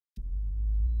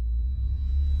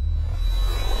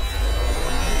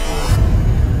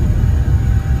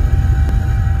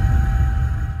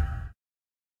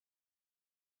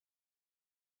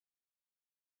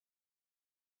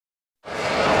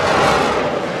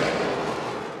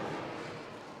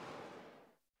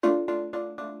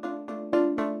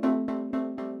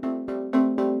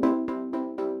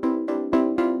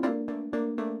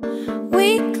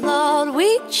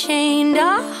chained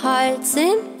our hearts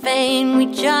in vain. We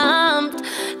jumped,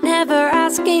 never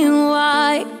asking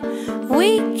why.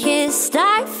 We kissed,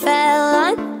 I fell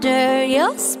under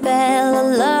your spell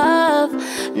of love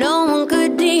no one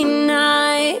could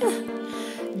deny.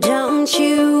 Don't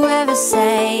you ever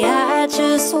say I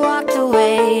just walked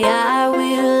away. I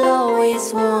will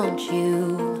always want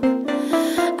you.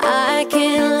 I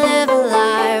can't live a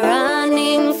lie,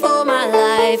 running for my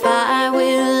life. I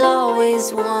will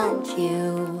always want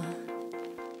you.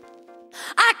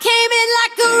 I came in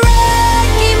like a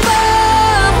wrecking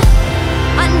ball.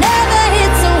 I never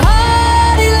hit so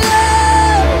hard in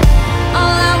love.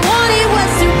 All I wanted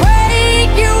was to break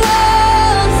your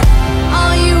walls.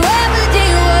 All you ever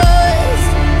did was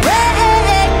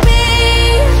wreck me.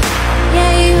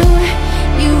 Yeah,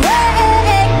 you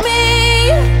wrecked me.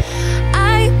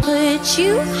 I put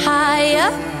you high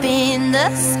up in the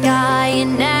sky,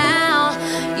 and now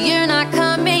you're not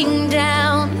coming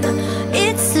down.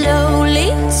 It slowly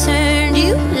turned,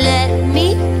 you let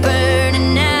me burn,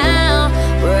 and now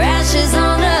we're ashes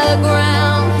on the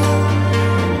ground.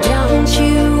 Don't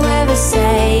you ever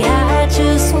say I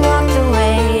just walked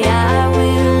away. I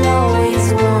will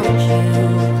always want you.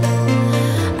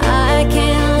 I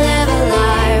can't live a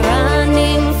lie,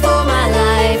 running for my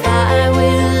life. I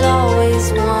will always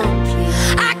want you.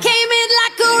 I came in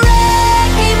like a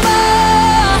wrecking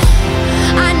ball.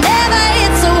 I never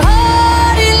hit so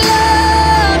hard in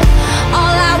love.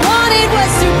 All I wanted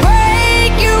was to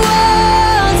break your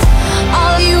walls.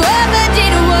 All you ever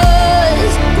did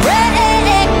was wreck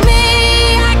me.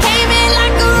 I came in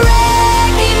like a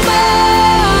wrecking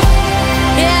ball.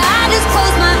 Yeah, I just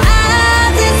closed my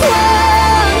eyes and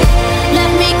swung.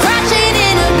 Left me crashing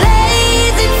in a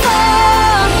blazing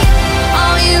fall.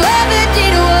 All you ever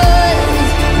did was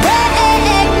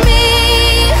wreck me.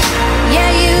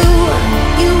 Yeah,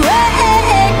 you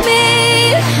wrecked me.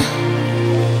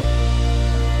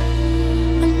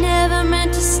 I never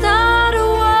meant to start a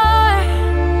war.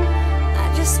 I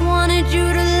just wanted you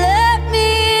to let me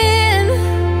in.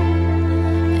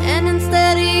 And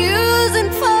instead of using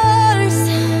force,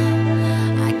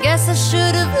 I guess I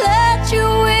should have let you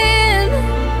in.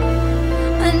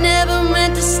 I never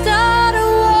meant to start a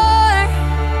war.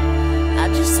 I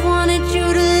just wanted you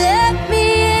to let me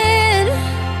in.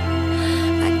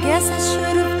 I guess I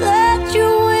should have let you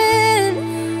in.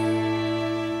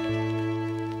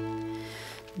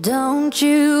 Don't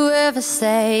you ever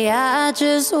say I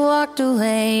just walked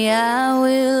away. I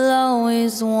will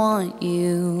always want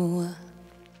you.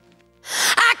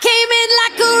 I came in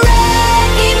like a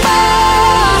wrecking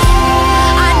ball.